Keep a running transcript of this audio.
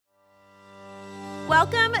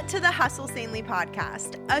Welcome to the Hustle Sanely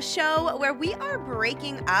podcast, a show where we are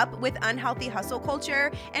breaking up with unhealthy hustle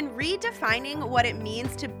culture and redefining what it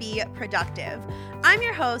means to be productive. I'm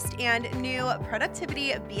your host and new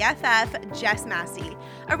productivity BFF, Jess Massey.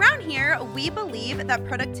 Around here, we believe that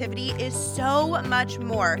productivity is so much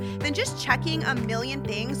more than just checking a million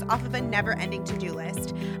things off of a never-ending to-do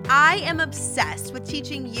list. I am obsessed with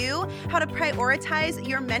teaching you how to prioritize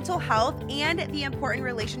your mental health and the important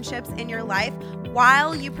relationships in your life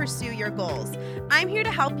while you pursue your goals. I'm here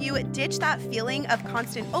to help you ditch that feeling of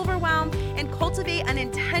constant overwhelm and cultivate an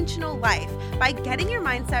intentional life by getting your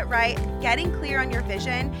mindset right, getting clear on your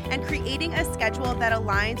vision, and creating a schedule that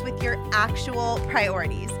aligns with your actual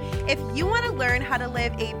priorities. If you want to learn how to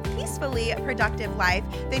live a peacefully productive life,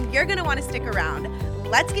 then you're going to want to stick around.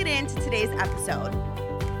 Let's get into today's episode.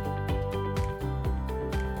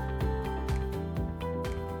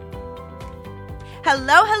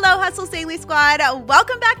 Hello, Hustle Sanely Squad.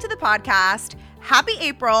 Welcome back to the podcast. Happy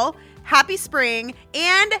April, happy spring,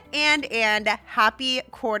 and happy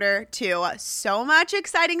quarter two. So much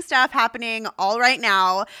exciting stuff happening all right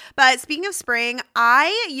now. But speaking of spring,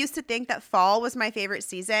 I used to think that fall was my favorite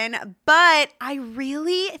season, but I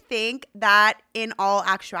really think that in all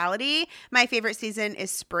actuality, my favorite season is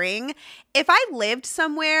spring. If I lived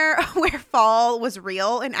somewhere where fall was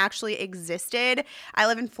real and actually existed, I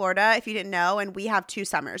live in Florida, if you didn't know, and we have 2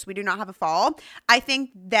 summers. We do not have a fall. I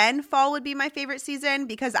think then fall would be my favorite season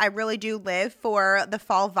because I really do live for the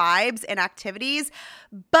fall vibes and activities.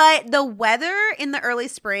 But the weather in the early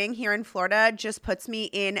spring here in Florida just puts me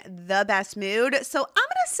in the best mood. So I'm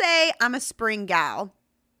going to say I'm a spring gal.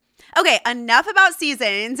 Okay, enough about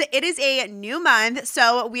seasons. It is a new month,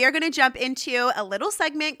 so we are going to jump into a little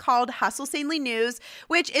segment called Hustle Sanely News,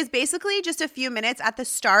 which is basically just a few minutes at the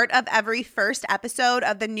start of every first episode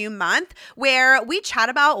of the new month, where we chat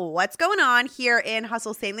about what's going on here in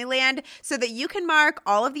Hustle Sanely land so that you can mark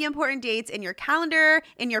all of the important dates in your calendar,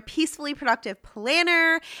 in your peacefully productive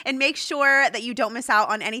planner, and make sure that you don't miss out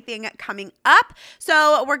on anything coming up.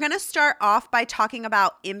 So we're going to start off by talking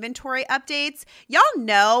about inventory updates. Y'all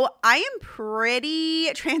know I am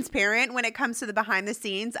pretty transparent when it comes to the behind the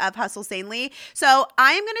scenes of Hustle Sanely. So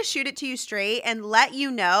I am going to shoot it to you straight and let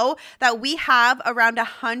you know that we have around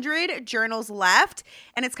 100 journals left.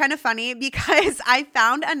 And it's kind of funny because I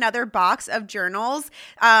found another box of journals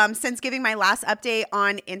since giving my last update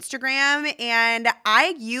on Instagram. And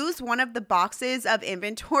I use one of the boxes of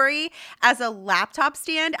inventory as a laptop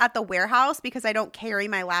stand at the warehouse because I don't carry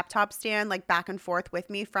my laptop stand like back and forth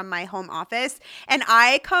with me from my home office. And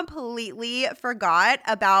I completely forgot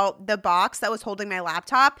about the box that was holding my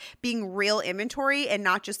laptop being real inventory and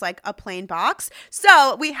not just like a plain box.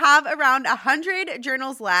 So we have around 100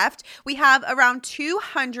 journals left. We have around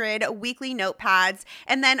 200 weekly notepads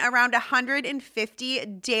and then around 150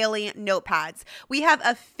 daily notepads. We have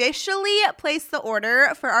officially placed the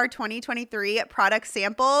order for our 2023 product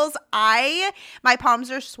samples. My palms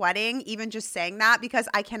are sweating even just saying that because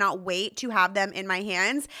I cannot wait to have them in my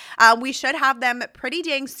hands. We should have them pretty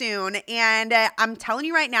dang soon. And I'm telling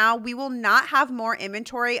you right now, we will not have more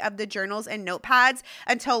inventory of the journals and notepads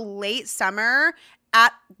until late summer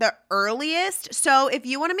at the earliest. So if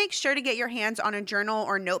you want to make sure to get your hands on a journal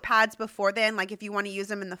or notepads before then, like if you want to use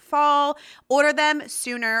them in the fall, order them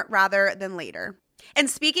sooner rather than later. And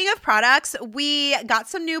speaking of products, we got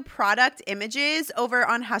some new product images over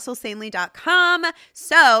on hustlesanely.com.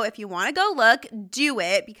 So if you want to go look, do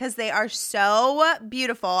it because they are so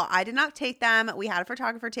beautiful. I did not take them. We had a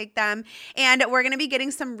photographer take them. And we're going to be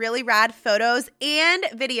getting some really rad photos and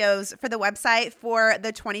videos for the website for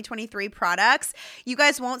the 2023 products. You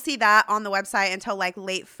guys won't see that on the website until like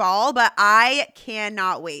late fall, but I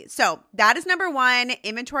cannot wait. So that is number 1,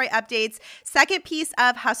 inventory updates. Second piece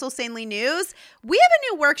of Hustle Sanely news. We have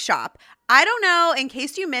a new workshop. I don't know, in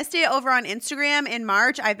case you missed it over on Instagram in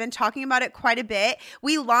March, I've been talking about it quite a bit.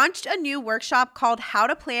 We launched a new workshop called How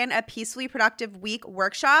to Plan a Peacefully Productive Week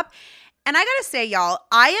workshop. And I gotta say, y'all,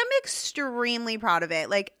 I am extremely proud of it.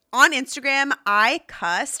 Like, on Instagram, I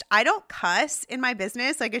cussed. I don't cuss in my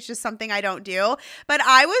business. Like, it's just something I don't do. But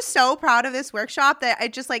I was so proud of this workshop that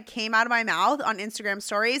it just like came out of my mouth on Instagram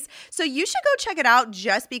stories. So you should go check it out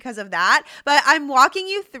just because of that. But I'm walking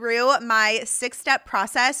you through my 6-step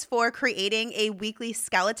process for creating a weekly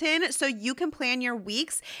skeleton so you can plan your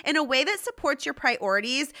weeks in a way that supports your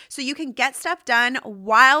priorities so you can get stuff done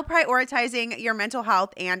while prioritizing your mental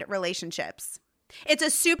health and relationships. It's a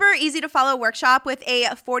super easy to follow workshop with a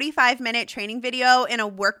 45-minute training video and a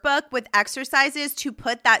workbook with exercises to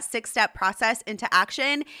put that 6-step process into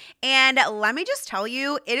action. And let me just tell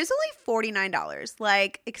you, it is only $49.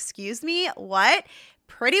 Like, excuse me, what?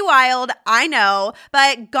 Pretty wild, I know,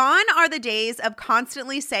 but gone are the days of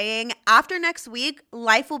constantly saying, after next week,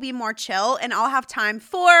 life will be more chill and I'll have time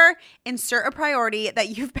for insert a priority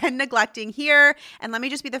that you've been neglecting here. And let me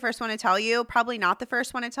just be the first one to tell you, probably not the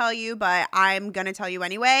first one to tell you, but I'm going to tell you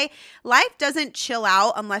anyway. Life doesn't chill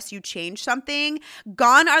out unless you change something.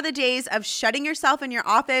 Gone are the days of shutting yourself in your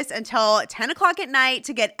office until 10 o'clock at night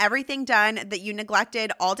to get everything done that you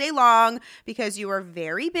neglected all day long because you were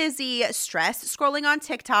very busy, stressed, scrolling on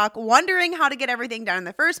TikTok, wondering how to get everything done in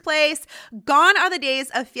the first place. Gone are the days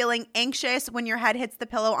of feeling anxious when your head hits the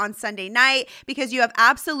pillow on Sunday night because you have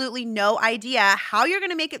absolutely no idea how you're going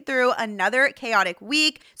to make it through another chaotic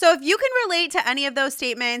week. So if you can relate to any of those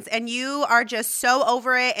statements and you are just so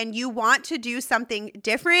over it and you want to do something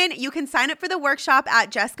different, you can sign up for the workshop at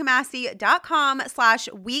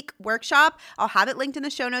jessicamassey.com/week workshop. I'll have it linked in the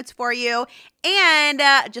show notes for you. And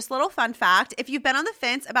just a little fun fact, if you've been on the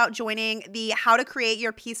fence about joining the How to Create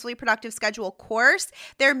Your Peacefully Productive Schedule course,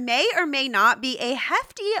 there may or may not be a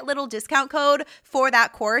hefty little discount code for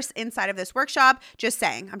that course inside of this workshop. Just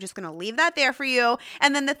saying, I'm just going to leave that there for you.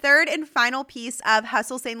 And then the third and final piece of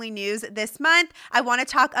Hustle Sanely news this month, I want to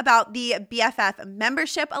talk about the BFF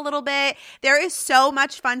membership a little bit. There is so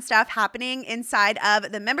much fun stuff happening inside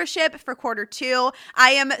of the membership for Q2.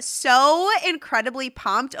 I am so incredibly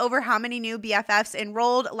pumped over how many new BFFs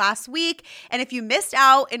enrolled last week. And if you missed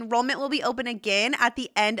out, enrollment will be open again at the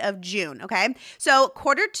end of June, okay? So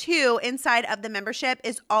Q2 inside of the membership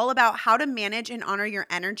is all about how to manage and honor your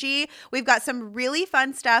energy. We've got some really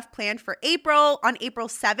fun stuff planned for April. On April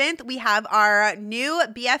 7th, we have our new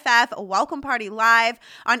BFF Welcome Party Live.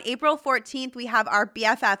 On April 14th, we have our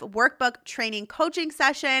BFF Workbook Training Coaching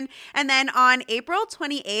Session. And then on April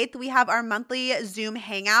 28th, we have our monthly Zoom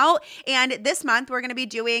Hangout. And this month, we're going to be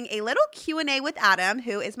doing a little Q&A with Adam,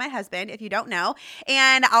 who is my husband, if you don't know,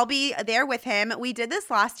 and I'll be there with him. We did this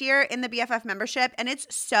last year in the BFF membership, and it's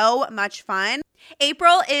so much fun.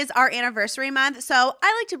 April is our anniversary month, so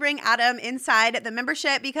I like to bring Adam inside the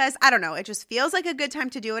membership because, I don't know, it just feels like a good time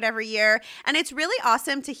to do it every year, and it's really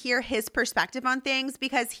awesome to hear his perspective on things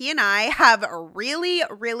because he and I have really,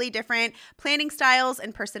 really different planning styles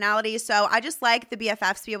and personalities, so I just like the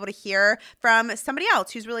BFFs to be able to hear from somebody else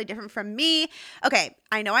who's really different from me. Okay,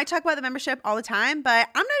 I know I talk about the membership all the time, but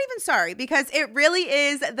I'm not even sorry because it really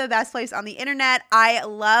is the best place on the internet. I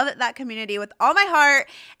love that community with all my heart,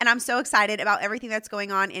 and I'm so excited about everything that's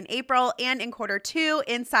going on in April and in Q2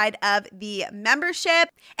 inside of the membership.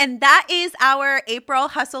 And that is our April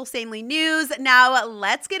Hustle Sanely news. Now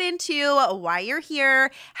let's get into why you're here,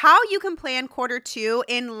 how you can plan Q2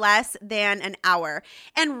 in less than an hour.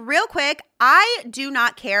 And real quick, I do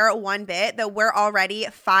not care one bit that we're already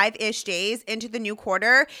 5-ish days into the new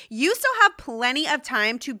quarter. You still have plenty of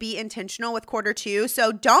time to be intentional with Q2,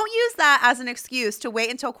 so don't use that as an excuse to wait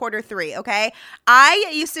until Q3, okay? I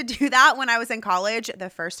used to do that when I was in college the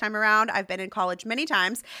first time around. I've been in college many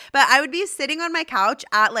times, but I would be sitting on my couch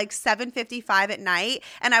at like 7:55 at night,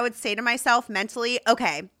 and I would say to myself mentally,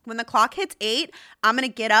 okay, when the clock hits 8, I'm going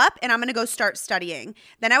to get up and I'm going to go start studying.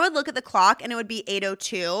 Then I would look at the clock and it would be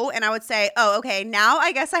 8:02 and I would say, oh, okay, now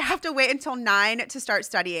I guess I have to wait until 9 to start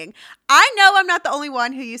studying. I know I'm not the only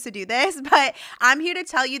one who used to do this, but I'm here to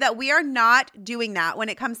tell you that we are not doing that when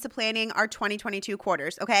it comes to planning our 2022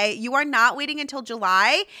 quarters, okay? You are not waiting until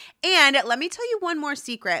July. And let me tell you one more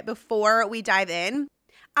secret before we dive in.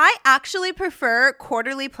 I actually prefer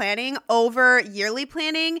quarterly planning over yearly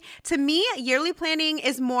planning. To me, yearly planning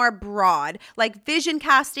is more broad, like vision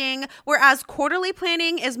casting, whereas quarterly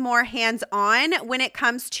planning is more hands-on when it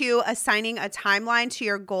comes to assigning a timeline to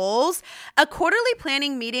your goals. A quarterly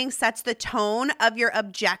planning meeting sets the tone of your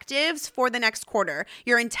objectives for the next quarter,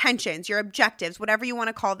 your intentions, your objectives, whatever you want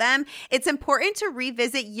to call them. It's important to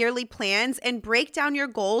revisit yearly plans and break down your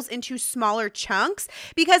goals into smaller chunks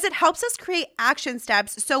because it helps us create action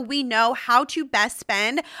steps so we know how to best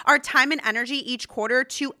spend our time and energy each quarter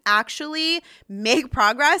to actually make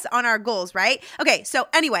progress on our goals, right? Okay, so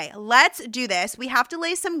anyway, let's do this. We have to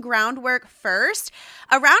lay some groundwork first.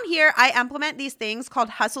 Around here, I implement these things called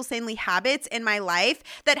Hustle Sanely habits in my life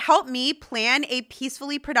that help me plan a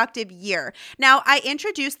peacefully productive year. Now, I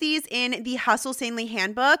introduce these in the Hustle Sanely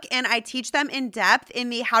handbook, and I teach them in depth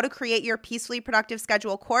in the How to Create Your Peacefully Productive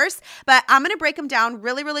Schedule course, but I'm going to break them down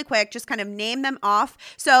really, really quick, just kind of name them off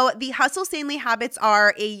So the Hustle Sanely habits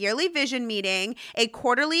are a yearly vision meeting, a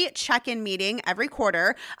quarterly check-in meeting every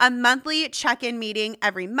quarter, a monthly check-in meeting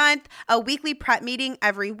every month, a weekly prep meeting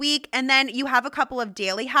every week, and then you have a couple of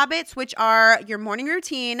daily habits, which are your morning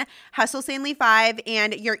routine, Hustle Sanely 5,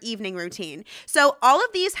 and your evening routine. So all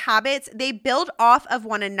of these habits, they build off of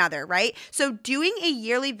one another, right? So doing a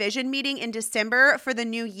yearly vision meeting in December for the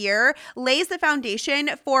new year lays the foundation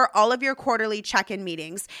for all of your quarterly check-in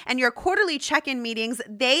meetings. And your quarterly check-in meetings,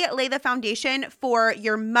 they lay the foundation for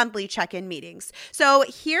your monthly check-in meetings. So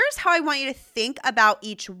here's how I want you to think about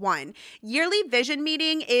each one. Yearly vision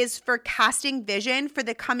meeting is for casting vision for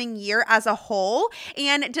the coming year as a whole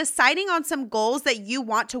and deciding on some goals that you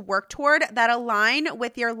want to work toward that align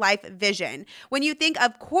with your life vision. When you think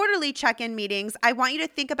of quarterly check-in meetings, I want you to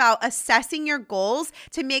think about assessing your goals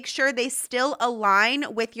to make sure they still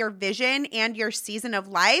align with your vision and your season of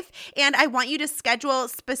life. And I want you to schedule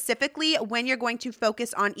specifically when you're going to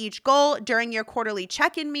focus on each goal during your quarterly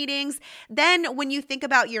check-in meetings. Then when you think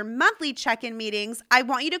about your monthly check-in meetings, I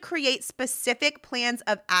want you to create specific plans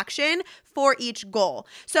of action for each goal.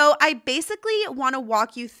 So I basically want to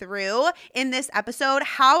walk you through in this episode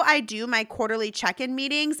how I do my quarterly check-in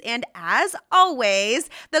meetings. And as always,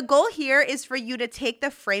 the goal here is for you to take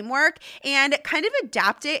the framework and kind of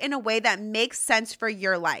adapt it in a way that makes sense for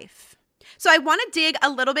your life. So I want to dig a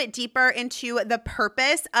little bit deeper into the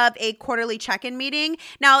purpose of a quarterly check-in meeting.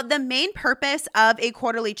 Now, the main purpose of a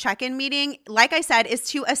quarterly check-in meeting, like I said, is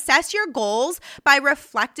to assess your goals by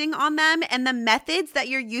reflecting on them and the methods that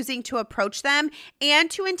you're using to approach them and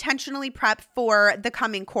to intentionally prep for the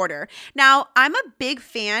coming quarter. Now, I'm a big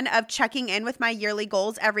fan of checking in with my yearly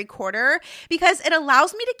goals every quarter because it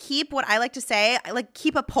allows me to keep what I like to say,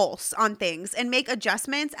 keep a pulse on things and make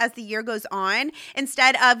adjustments as the year goes on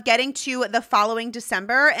instead of getting to the following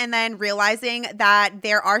December and then realizing that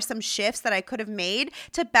there are some shifts that I could have made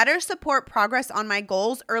to better support progress on my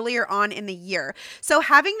goals earlier on in the year. So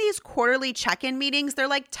having these quarterly check-in meetings, they're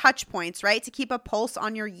like touch points, right? To keep a pulse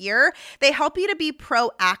on your year. They help you to be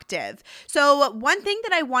proactive. So one thing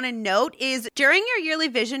that I want to note is during your yearly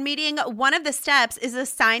vision meeting, one of the steps is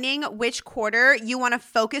assigning which quarter you want to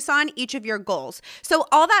focus on each of your goals. So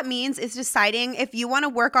all that means is deciding if you want to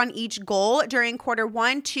work on each goal during quarter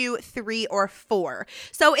 1, 2, 3, or 4.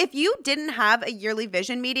 So if you didn't have a yearly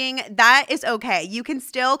vision meeting, that is okay. You can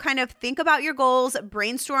still kind of think about your goals,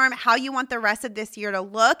 brainstorm how you want the rest of this year to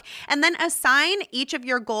look, and then assign each of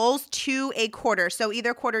your goals to a quarter. So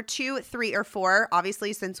either quarter 2, 3, or 4,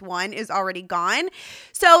 obviously since 1 is already gone.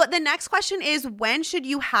 So the next question is, when should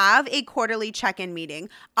you have a quarterly check-in meeting?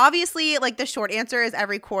 Obviously, like the short answer is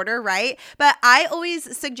every quarter, right? But I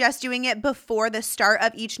always suggest doing it before the start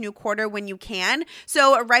of each new quarter when you can.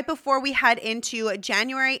 So right before we head into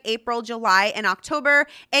January, April, July, and October,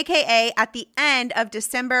 aka at the end of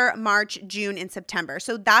December, March, June, and September.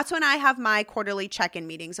 So that's when I have my quarterly check-in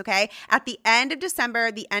meetings, okay? At the end of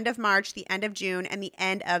December, the end of March, the end of June, and the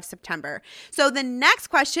end of September. So the next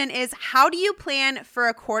question is, how do you plan for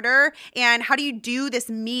a quarter and how do you do this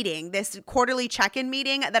meeting, this quarterly check-in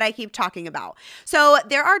meeting that I keep talking about? So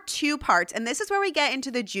there are two parts, and this is where we get into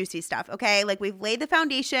the juicy stuff, okay? Like we've laid the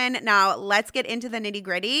foundation. Now let's get into the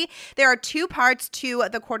nitty-gritty. There are two parts to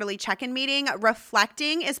the quarterly check-in meeting.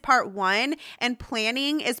 Reflecting is part 1 and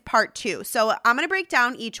planning is part 2. So I'm going to break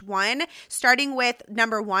down each one, starting with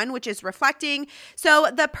number 1, which is reflecting. So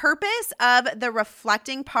the purpose of the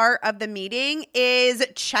reflecting part of the meeting is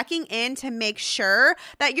checking in to make sure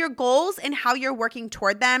that your goals and how you're working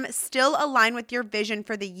toward them still align with your vision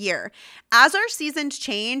for the year. As our seasons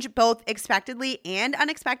change, both expectedly and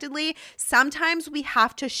unexpectedly, sometimes we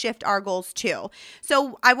have to shift our goals too.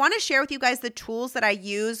 So I want to share with you guys the tools that I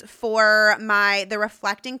use for the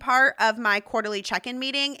reflecting part of my quarterly check-in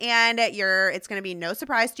meeting, and it's going to be no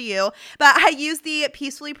surprise to you, but I use the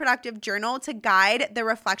Peacefully Productive Journal to guide the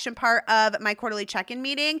reflection part of my quarterly check-in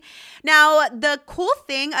meeting. Now, the cool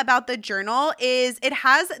thing about the journal is it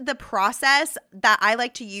has the process that I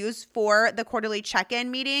like to use for the quarterly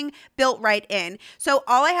check-in meeting built right in. So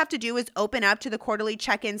all I have to do is open up to the quarterly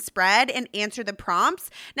check-in spread and answer the prompts.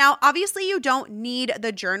 Now, obviously, you don't need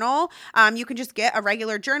the journal. You can just get a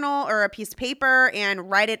regular journal or a piece of paper and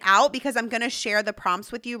write it out because I'm going to share the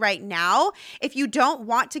prompts with you right now. If you don't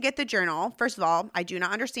want to get the journal, first of all, I do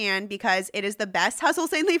not understand because it is the best Hustle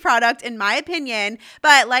Sanely product in my opinion.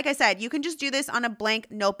 But like I said, you can just do this on a blank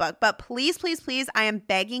notebook. But please, please, please, I am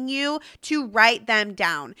begging you to write them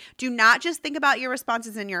down. Do not just think about your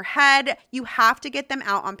responses in your head. You have to get them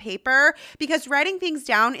out on paper because writing things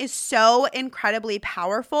down is so incredibly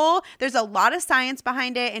powerful. There's a lot of science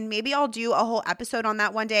behind it. it, and maybe I'll do a whole episode on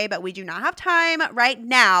that one day, but we do not have time right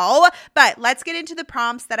now. But let's get into the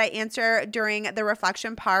prompts that I answer during the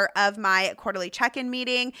reflection part of my quarterly check-in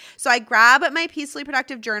meeting. So I grab my Peacefully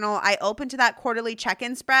Productive journal, I open to that quarterly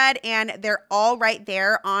check-in spread, and they're all right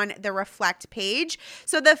there on the reflect page.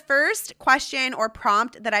 So the first question or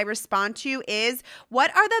prompt that I respond to is,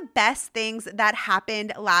 what are the best things that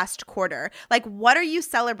happened last quarter? Like, what are you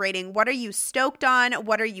celebrating? What are you stoked on?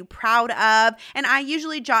 What are you proud of? And I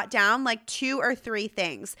usually jot down like 2 or 3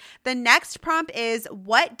 things. The next prompt is,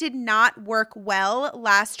 what did not work well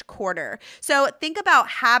last quarter? So think about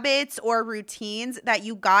habits or routines that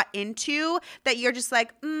you got into that you're just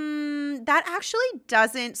like, that actually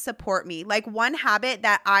doesn't support me. Like one habit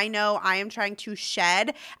that I know I am trying to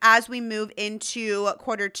shed as we move into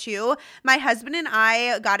quarter 2, my husband and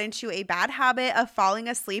I got into a bad habit of falling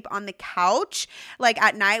asleep on the couch like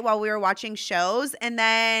at night while we were watching shows. And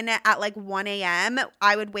then at like 1 a.m.,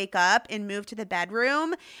 I would wake up and move to the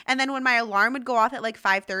bedroom. And then when my alarm would go off at like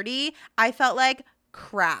 5:30, I felt like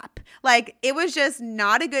crap. Like it was just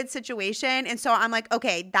not a good situation. And so I'm like,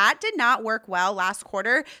 okay, that did not work well last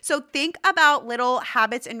quarter. So think about little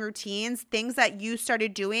habits and routines, things that you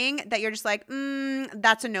started doing that you're just like,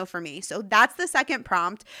 that's a no for me. So that's the second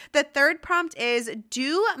prompt. The third prompt is,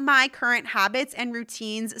 do my current habits and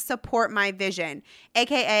routines support my vision?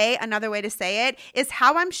 AKA, another way to say it is,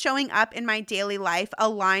 how I'm showing up in my daily life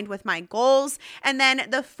aligned with my goals. And then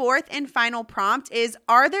the fourth and final prompt is,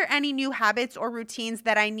 are there any new habits or routines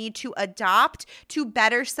that I need to adopt to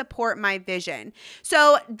better support my vision?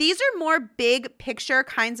 So these are more big picture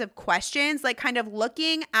kinds of questions, like kind of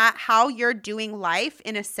looking at how you're doing life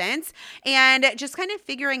in a sense, and just kind of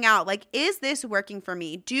figuring out, like, is this working for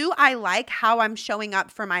me? Do I like how I'm showing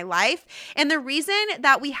up for my life? And the reason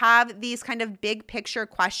that we have these kind of big picture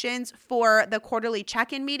questions for the quarterly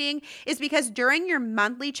check-in meeting is because during your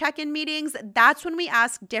monthly check-in meetings, that's when we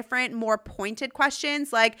ask different, more pointed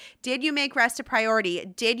questions like, did you make rest a priority?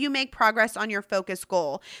 Did you make progress on your focus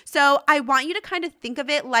goal? So I want you to kind of think of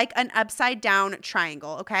it like an upside down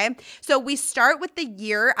triangle, okay? So we start with the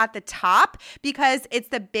year at the top because it's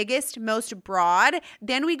the biggest, most broad.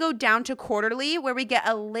 Then we go down to quarterly where we get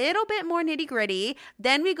a little bit more nitty gritty.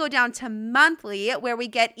 Then we go down to monthly where we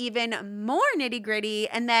get even more nitty gritty.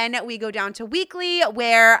 And then we go down to weekly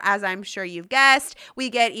where, as I'm sure you've guessed, we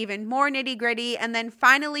get even more nitty gritty. And then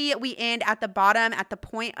finally we end at the bottom at the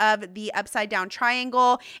point of the upside down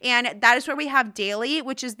triangle, and that is where we have daily,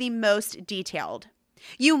 which is the most detailed.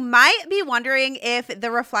 You might be wondering if the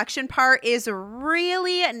reflection part is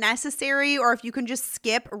really necessary or if you can just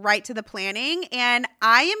skip right to the planning. And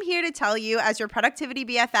I am here to tell you, as your productivity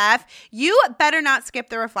BFF, you better not skip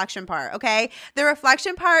the reflection part, okay? The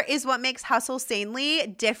reflection part is what makes Hustle Sanely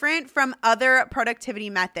different from other productivity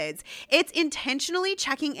methods. It's intentionally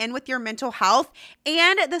checking in with your mental health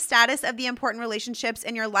and the status of the important relationships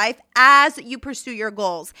in your life as you pursue your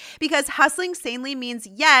goals. Because hustling sanely means,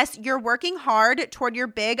 yes, you're working hard toward your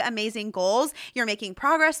big, amazing goals. You're making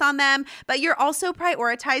progress on them, but you're also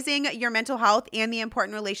prioritizing your mental health and the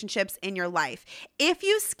important relationships in your life. If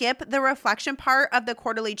you skip the reflection part of the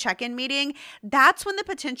quarterly check-in meeting, that's when the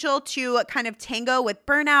potential to kind of tango with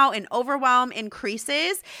burnout and overwhelm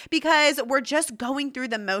increases because we're just going through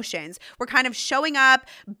the motions. We're kind of showing up,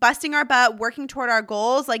 busting our butt, working toward our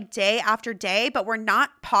goals like day after day, but we're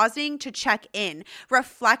not pausing to check in.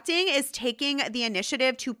 Reflecting is taking the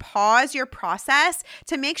initiative to pause your process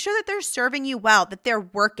to make sure that they're serving you well, that they're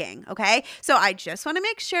working, okay? So I just want to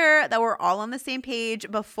make sure that we're all on the same page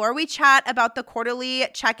before we chat about the quarterly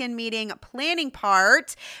check-in meeting planning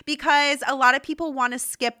part, because a lot of people want to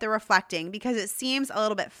skip the reflecting because it seems a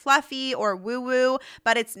little bit fluffy or woo-woo,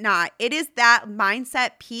 but it's not. It is that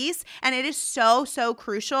mindset piece, and it is so, so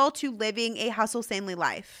crucial to living a hustle sanely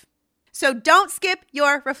life. So don't skip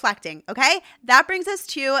your reflecting, okay? That brings us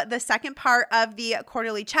to the second part of the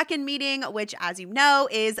quarterly check-in meeting, which, as you know,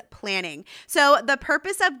 is planning. So the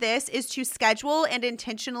purpose of this is to schedule and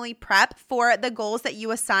intentionally prep for the goals that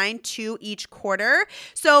you assign to each quarter.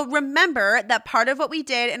 So remember that part of what we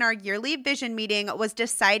did in our yearly vision meeting was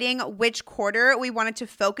deciding which quarter we wanted to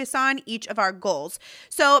focus on each of our goals.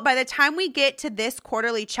 So by the time we get to this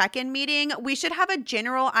quarterly check-in meeting, we should have a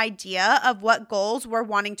general idea of what goals we're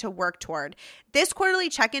wanting to work toward. This quarterly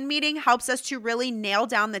check-in meeting helps us to really nail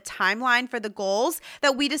down the timeline for the goals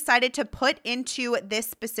that we decided to put into this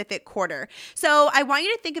specific quarter. So I want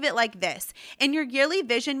you to think of it like this. In your yearly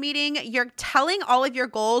vision meeting, you're telling all of your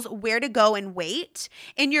goals where to go and wait.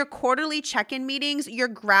 In your quarterly check-in meetings, you're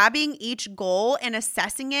grabbing each goal and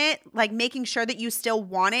assessing it, like making sure that you still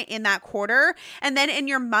want it in that quarter. And then in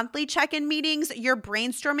your monthly check-in meetings, you're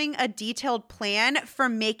brainstorming a detailed plan for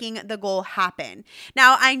making the goal happen.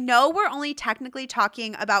 Now, I know we're only technically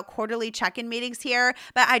talking about quarterly check-in meetings here,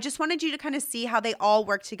 but I just wanted you to kind of see how they all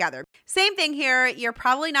work together. Same thing here. You're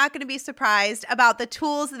probably not going to be surprised about the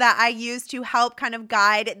tools that I use to help kind of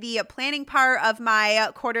guide the planning part of my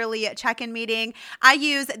quarterly check-in meeting. I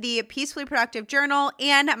use the Peacefully Productive Journal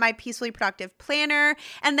and my Peacefully Productive Planner.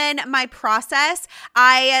 And then my process,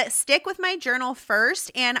 I stick with my journal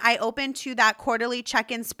first and I open to that quarterly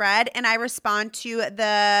check-in spread and I respond to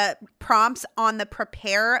the prompts on the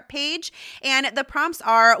prepare page. And the prompts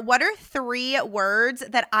are, what are 3 words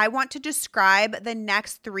that I want to describe the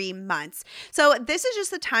next 3 months? So this is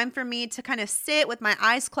just the time for me to kind of sit with my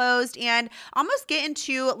eyes closed and almost get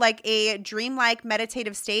into like a dreamlike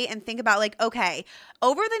meditative state and think about like, okay,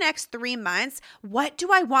 over the next 3 months, what do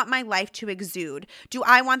I want my life to exude? Do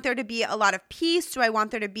I want there to be a lot of peace? Do I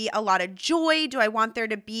want there to be a lot of joy? Do I want there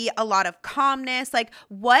to be a lot of calmness? Like,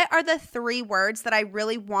 what are the 3 words that I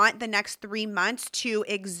really want the next 3 months to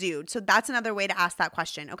exude? So that's another way to ask that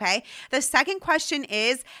question, okay? The second question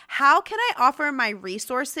is, how can I offer my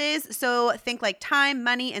resources? So think like time,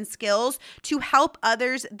 money, and skills to help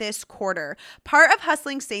others this quarter. Part of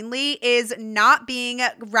hustling sanely is not being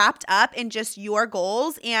wrapped up in just your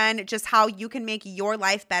goals and just how you can make your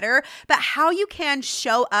life better, but how you can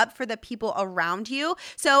show up for the people around you.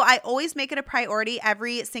 So I always make it a priority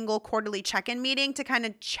every single quarterly check-in meeting to kind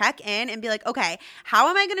of check in and be like, okay, how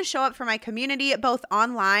am I going to show up for my community, both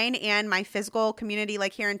online and my physical community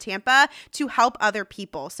like here in Tampa, to help other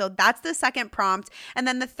people? So that's the second prompt. And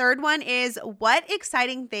then the third one is, what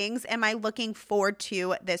exciting things am I looking forward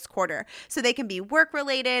to this quarter? So they can be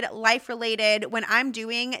work-related, life-related. When I'm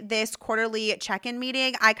doing this quarterly check-in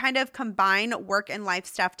meeting, I kind of combine work and life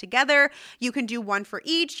stuff together. You can do one for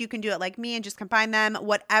each. You can do it like me and just combine them,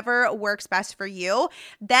 whatever works best for you.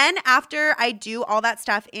 Then after I do all that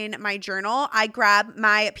stuff in my journal, I grab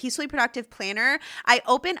my Peacefully Productive Planner. I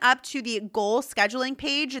open up to the goal scheduling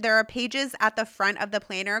page. There are pages at the front of the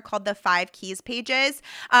planner called the 5 keys pages.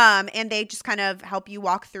 And they just kind of help you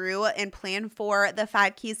walk through and plan for the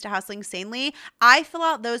 5 keys to hustling sanely. I fill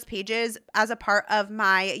out those pages as a part of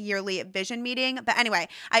my yearly vision meeting. But anyway,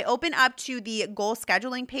 I open up to the goal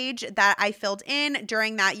scheduling page that I filled in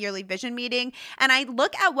during that yearly vision meeting, and I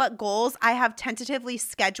look at what goals I have tentatively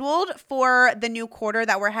scheduled for the new quarter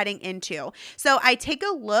that we're heading into. So I take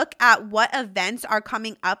a look at what events are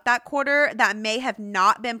coming up that quarter that may have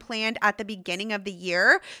not been planned at the beginning of the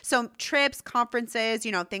year. So trips, conferences,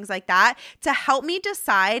 things like that, to help me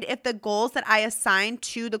decide if the goals that I assign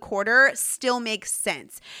to the quarter still make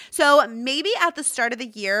sense. So maybe at the start of the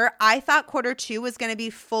year, I thought quarter 2 was going to be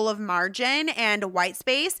full of margin and white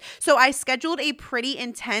space. So I scheduled a pretty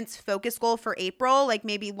intense focus goal for April, like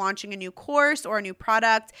maybe launching a new course or a new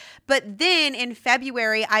product. But then in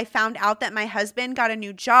February, I found out that my husband got a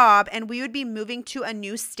new job and we would be moving to a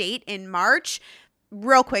new state in March.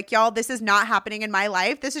 Real quick, y'all, this is not happening in my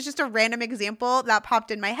life. This is just a random example that popped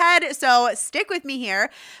in my head. So stick with me here.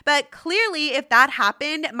 But clearly, if that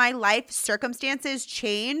happened, my life circumstances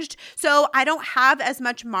changed. So I don't have as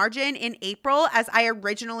much margin in April as I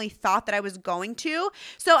originally thought that I was going to.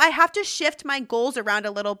 So I have to shift my goals around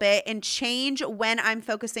a little bit and change when I'm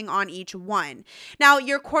focusing on each one. Now,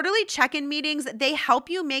 your quarterly check-in meetings, they help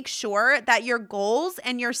you make sure that your goals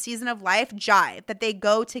and your season of life jive, that they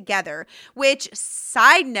go together, which,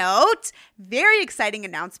 side note, very exciting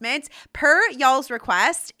announcement. Per y'all's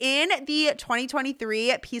request, in the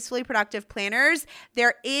 2023 Peacefully Productive Planners,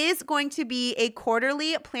 there is going to be a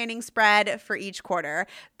quarterly planning spread for each quarter.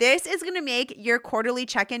 This is going to make your quarterly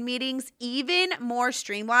check-in meetings even more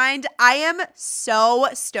streamlined. I am so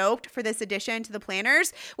stoked for this addition to the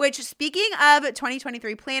planners, which, speaking of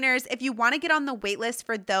 2023 planners, if you want to get on the waitlist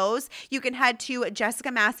for those, you can head to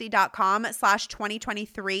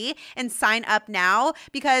jessicamassey.com/2023 and sign up now. now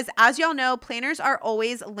because as y'all know, planners are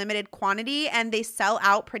always limited quantity and they sell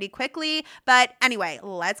out pretty quickly. But anyway,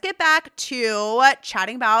 let's get back to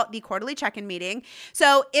chatting about the quarterly check-in meeting.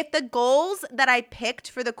 So if the goals that I picked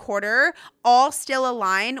for the quarter all still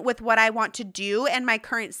align with what I want to do in my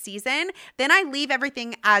current season, then I leave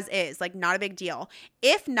everything as is, like not a big deal.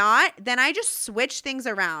 If not, then I just switch things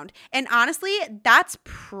around. And honestly, that's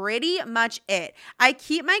pretty much it. I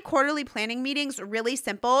keep my quarterly planning meetings really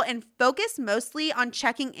simple and focus mostly on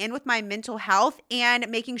checking in with my mental health and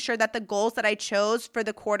making sure that the goals that I chose for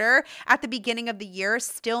the quarter at the beginning of the year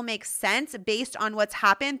still make sense based on what's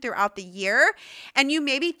happened throughout the year. And you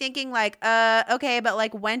may be thinking like, okay, but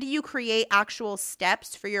like when do you create actual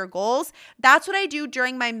steps for your goals? That's what I do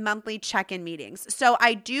during my monthly check-in meetings. So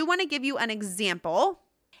I do want to give you an example.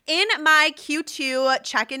 In my Q2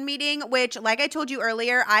 check-in meeting, which like I told you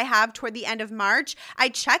earlier, I have toward the end of March, I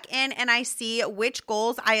check in and I see which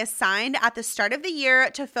goals I assigned at the start of the year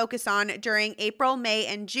to focus on during April, May,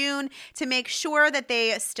 and June to make sure that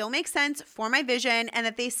they still make sense for my vision and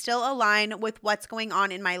that they still align with what's going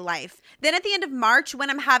on in my life. Then at the end of March, when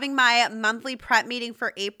I'm having my monthly prep meeting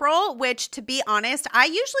for April, which to be honest, I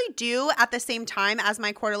usually do at the same time as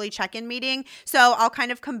my quarterly check-in meeting. So I'll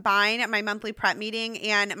kind of combine my monthly prep meeting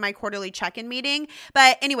and my quarterly check-in meeting.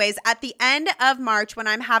 But anyways, at the end of March, when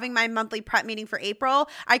I'm having my monthly prep meeting for April,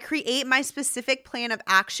 I create my specific plan of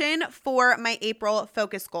action for my April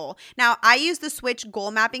focus goal. Now, I use the Switch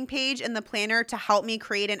goal mapping page in the planner to help me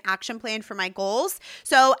create an action plan for my goals.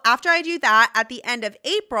 So after I do that, at the end of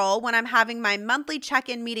April, when I'm having my monthly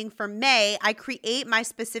check-in meeting for May, I create my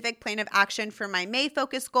specific plan of action for my May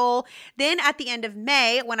focus goal. Then at the end of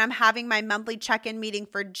May, when I'm having my monthly check-in meeting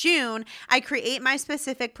for June, I create my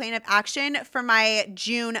specific plan of action for my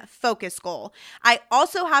June focus goal. I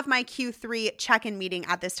also have my Q3 check-in meeting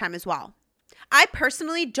at this time as well. I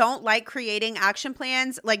personally don't like creating action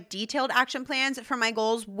plans, like detailed action plans for my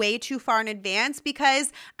goals way too far in advance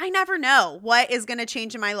because I never know what is going to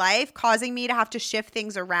change in my life, causing me to have to shift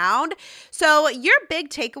things around. So your big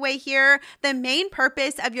takeaway here, the main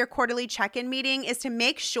purpose of your quarterly check-in meeting is to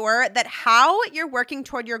make sure that how you're working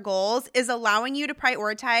toward your goals is allowing you to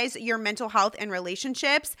prioritize your mental health and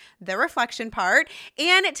relationships, the reflection part,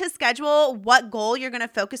 and to schedule what goal you're going to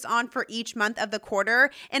focus on for each month of the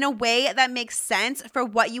quarter in a way that makes sense for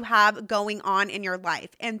what you have going on in your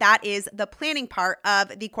life. And that is the planning part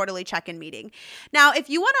of the quarterly check-in meeting. Now,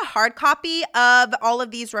 if you want a hard copy of all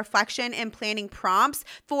of these reflection and planning prompts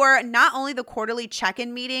for not only the quarterly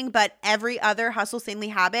check-in meeting, but every other Hustle Sanely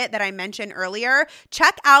habit that I mentioned earlier,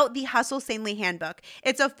 check out the Hustle Sanely Handbook.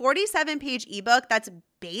 It's a 47-page ebook that's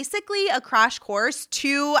basically a crash course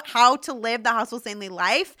to how to live the Hustle Sanely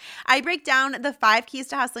life. I break down the 5 keys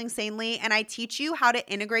to hustling sanely and I teach you how to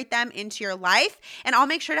integrate them into your life. And I'll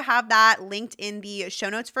make sure to have that linked in the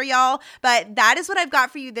show notes for y'all. But that is what I've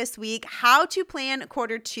got for you this week, how to plan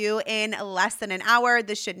Q2 in less than an hour.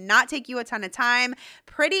 This should not take you a ton of time.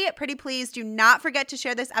 Pretty please do not forget to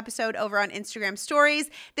share this episode over on Instagram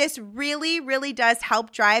stories. This really does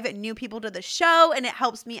help drive new people to the show and it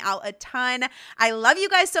helps me out a ton. I love you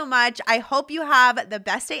guys so much. I hope you have the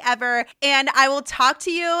best day ever and I will talk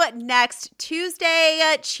to you next Tuesday.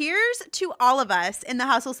 Cheers to all of us in the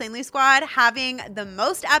Hustle Sanely squad having the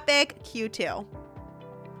most epic Q2.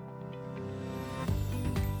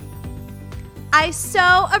 I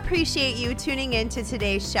so appreciate you tuning in to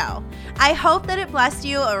today's show. I hope that it blessed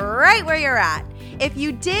you right where you're at. If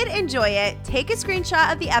you did enjoy it, take a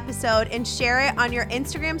screenshot of the episode and share it on your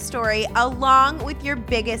Instagram story along with your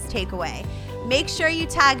biggest takeaway. Make sure you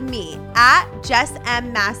tag me at Jess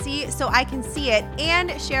M. Massey so I can see it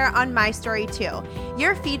and share it on my story too.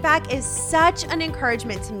 Your feedback is such an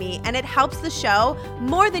encouragement to me and it helps the show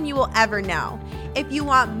more than you will ever know. If you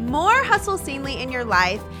want more Hustle Sanely in your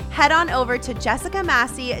life, head on over to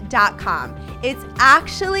jessicamassey.com. It's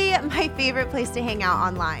actually my favorite place to hang out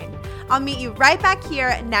online. I'll meet you right back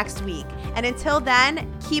here next week. And until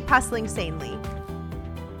then, keep hustling sanely.